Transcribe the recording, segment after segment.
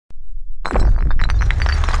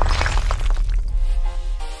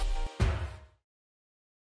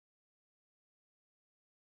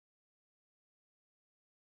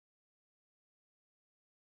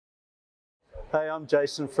Hey, I'm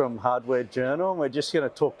Jason from Hardware Journal, and we're just going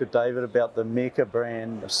to talk to David about the Mika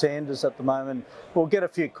brand of sanders at the moment. We'll get a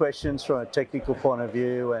few questions from a technical point of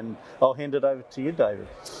view, and I'll hand it over to you, David.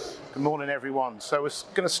 Good morning, everyone. So we're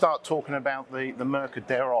going to start talking about the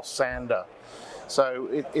Mika sander. So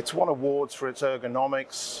it's won awards for its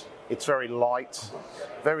ergonomics. It's very light,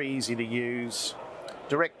 very easy to use,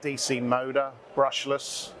 direct DC motor,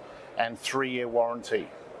 brushless, and 3-year warranty.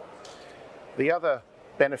 The other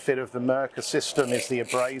benefit of the Mika system is the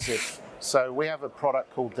abrasive. So we have a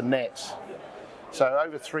product called the Net. So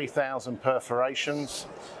over 3,000 perforations,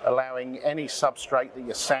 allowing any substrate that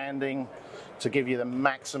you're sanding to give you the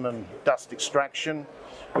maximum dust extraction,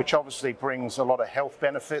 which obviously brings a lot of health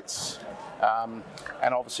benefits and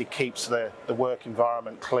obviously keeps the work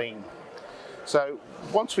environment clean. So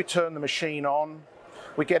once we turn the machine on,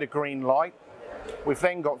 we get a green light. We've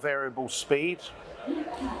then got variable speed.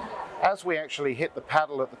 As we actually hit the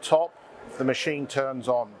paddle at the top, the machine turns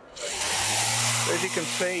on. So as you can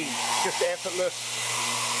see, just effortless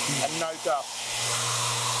and no dust.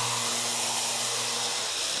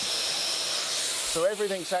 So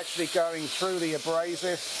everything's actually going through the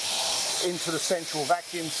abrasive into the central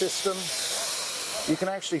vacuum system. You can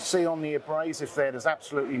actually see on the abrasive there's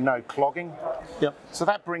absolutely no clogging. Yep. So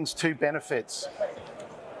that brings two benefits.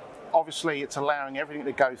 Obviously, it's allowing everything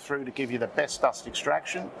to go through to give you the best dust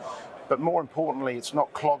extraction, but more importantly, it's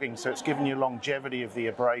not clogging, so it's giving you longevity of the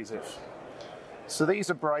abrasive. So these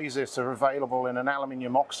abrasives are available in an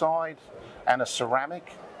aluminium oxide and a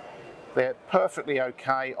ceramic. They're perfectly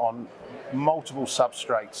okay on multiple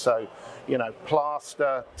substrates, so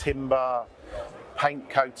plaster, timber, paint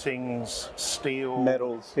coatings, steel,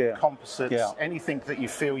 metals, yeah, composites, anything that you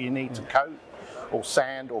feel you need to coat or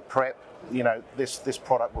sand or prep. This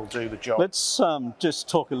product will do the job. Let's just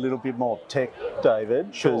talk a little bit more tech,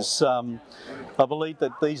 David, because I believe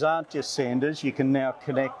that these aren't just sanders. You can now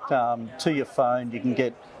connect to your phone. You can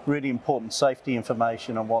get really important safety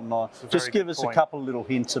information and whatnot. Just give us a couple of little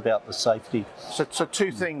hints about the safety. So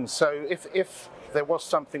two things. So if there was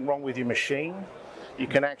something wrong with your machine, you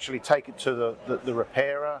can actually take it to the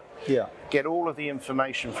repairer, get all of the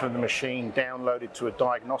information from the machine downloaded to a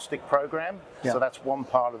diagnostic program. So that's one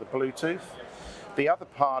part of the Bluetooth. The other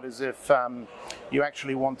part is if you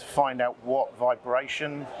actually want to find out what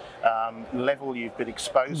vibration level you've been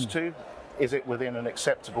exposed to. Is it within an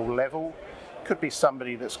acceptable level? Could be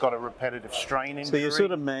somebody that's got a repetitive strain injury. So you're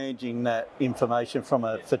sort of managing that information from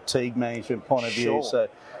a fatigue management point of view. So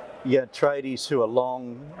tradies who are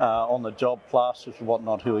long on the job, plasters and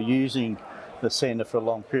whatnot, who are using the sander for a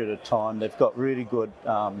long period of time, they've got really good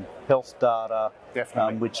health data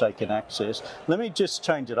which they can access. Let me just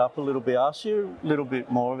change it up a little bit, ask you a little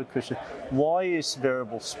bit more of a question. Why is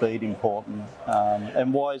variable speed important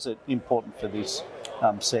and why is it important for this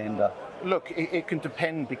sander? Look, it can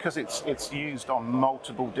depend because it's used on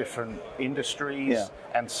multiple different industries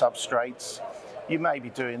and substrates. You may be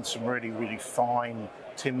doing some really, really fine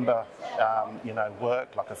timber,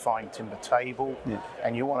 work, like a fine timber table,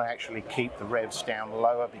 and you want to actually keep the revs down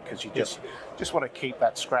lower because you just want to keep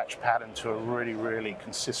that scratch pattern to a really, really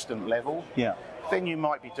consistent level. Then you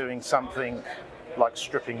might be doing something like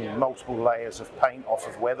stripping multiple layers of paint off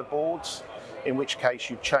of weatherboards, in which case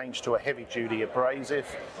you change to a heavy-duty abrasive,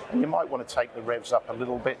 and you might want to take the revs up a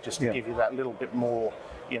little bit just to give you that little bit more,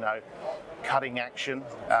 cutting action.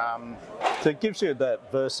 So it gives you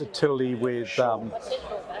that versatility with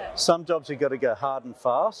some jobs you've got to go hard and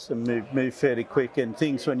fast and move fairly quick, and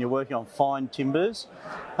things when you're working on fine timbers,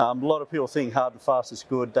 a lot of people think hard and fast is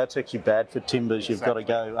good. That's actually bad for timbers. You've got to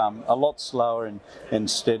go a lot slower and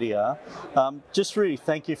steadier. Just really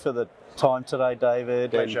thank you for the time today,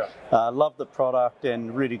 David. Pleasure. And love the product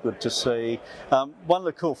and really good to see. One of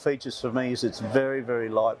the cool features for me is it's very, very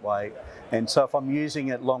lightweight, and so if I'm using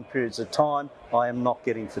it long periods of time, I am not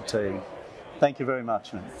getting fatigued. Thank you very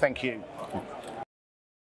much, man. Thank you.